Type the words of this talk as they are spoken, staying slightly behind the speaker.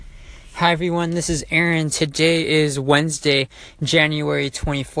Hi everyone, this is Aaron. Today is Wednesday, January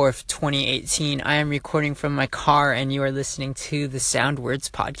 24th, 2018. I am recording from my car and you are listening to the Sound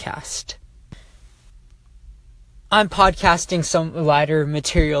Words podcast. I'm podcasting some lighter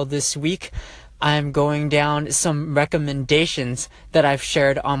material this week. I'm going down some recommendations that I've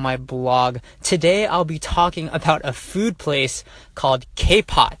shared on my blog. Today I'll be talking about a food place called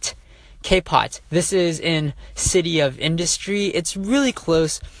K-Pot. K-Pot. This is in City of Industry. It's really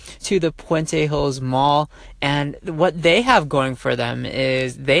close to the Puente Hills Mall, and what they have going for them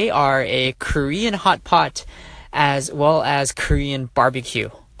is they are a Korean hot pot as well as Korean barbecue,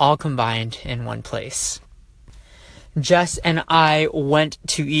 all combined in one place. Jess and I went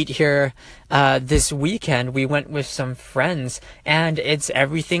to eat here this weekend. We went with some friends, and it's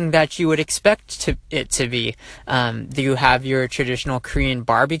everything that you would expect it to be. You have your traditional Korean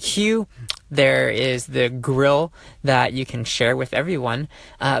barbecue. There is the grill that you can share with everyone.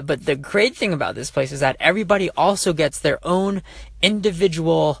 But the great thing about this place is that everybody also gets their own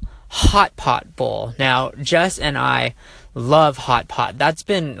individual hot pot bowl. Now, Jess and I love hot pot. That's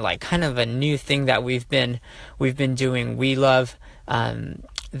been like kind of a new thing that we've been doing. We love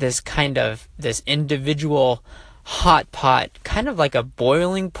this individual hot pot, kind of like a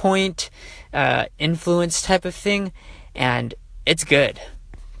boiling point influence type of thing, and it's good.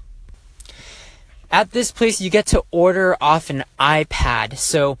 At this place, you get to order off an iPad,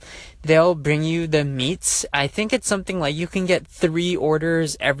 so they'll bring you the meats. I think it's something like you can get 3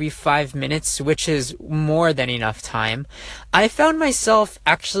 orders every 5 minutes, which is more than enough time. I found myself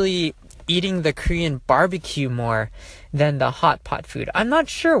actually eating the Korean barbecue more than the hot pot food. I'm not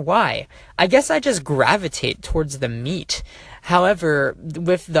sure why. I guess I just gravitate towards the meat. However,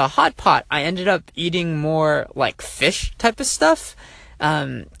 with the hot pot, I ended up eating more like fish type of stuff.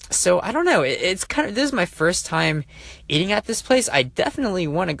 So I don't know, this is my first time eating at this place. I definitely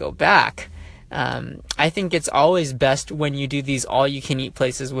want to go back. I think it's always best when you do these all-you-can-eat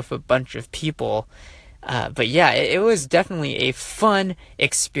places with a bunch of people. But yeah, it was definitely a fun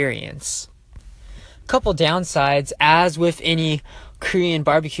experience. Couple downsides, as with any Korean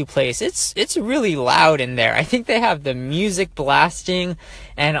barbecue place, it's really loud in there. I think they have the music blasting,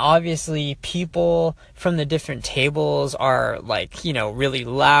 and obviously people from the different tables are really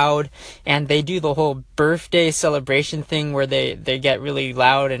loud, and they do the whole birthday celebration thing where they get really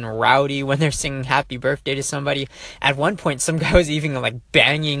loud and rowdy when they're singing happy birthday to somebody. At one point, some guy was even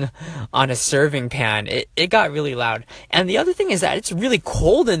banging on a serving pan. It got really loud. And the other thing is that it's really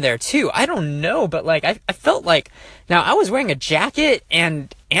cold in there too. I don't know, but I felt like, now I was wearing a jacket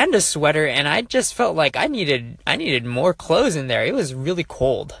and a sweater, and I just felt like I needed more clothes in there. It was really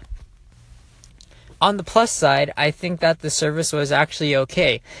cold. On the plus side, I think that the service was actually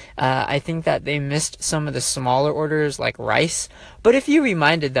okay. I think that they missed some of the smaller orders like rice, but if you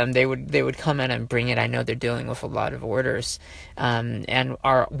reminded them, they would come in and bring it. I know they're dealing with a lot of orders. And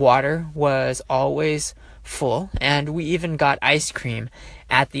our water was always full, and we even got ice cream.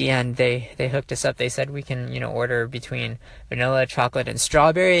 At the end, they hooked us up. They said we can, order between vanilla, chocolate, and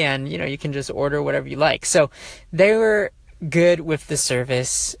strawberry, and, you can just order whatever you like. So they were good with the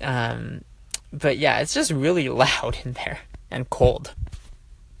service. But yeah, it's just really loud in there and cold.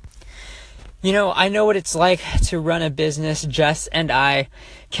 I know what it's like to run a business. Jess and I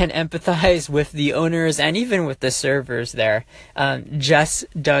can empathize with the owners and even with the servers there. Jess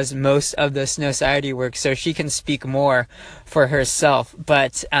does most of the Snowciety work, so she can speak more for herself.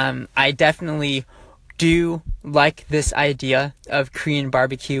 But I definitely do like this idea of Korean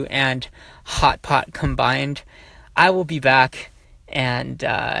barbecue and hot pot combined. I will be back. And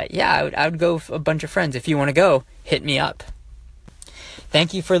I would go with a bunch of friends. If you want to go, hit me up.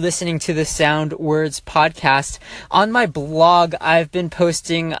 Thank you for listening to the Sound Words podcast. On my blog, I've been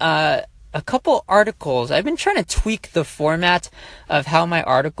posting a couple articles. I've been trying to tweak the format of how my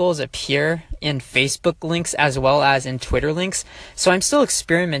articles appear in Facebook links as well as in Twitter links. So I'm still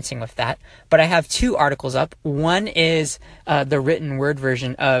experimenting with that. But I have 2 articles up. One is the written word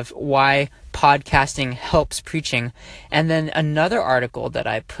version of why podcasting helps preaching. And then another article that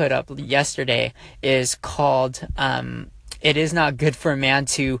I put up yesterday is called It Is Not Good for a Man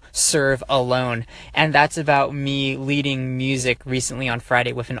to Serve Alone. And that's about me leading music recently on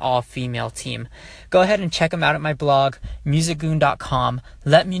Friday with an all-female team. Go ahead and check them out at my blog, musicgoon.com.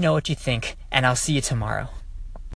 Let me know what you think, and I'll see you tomorrow.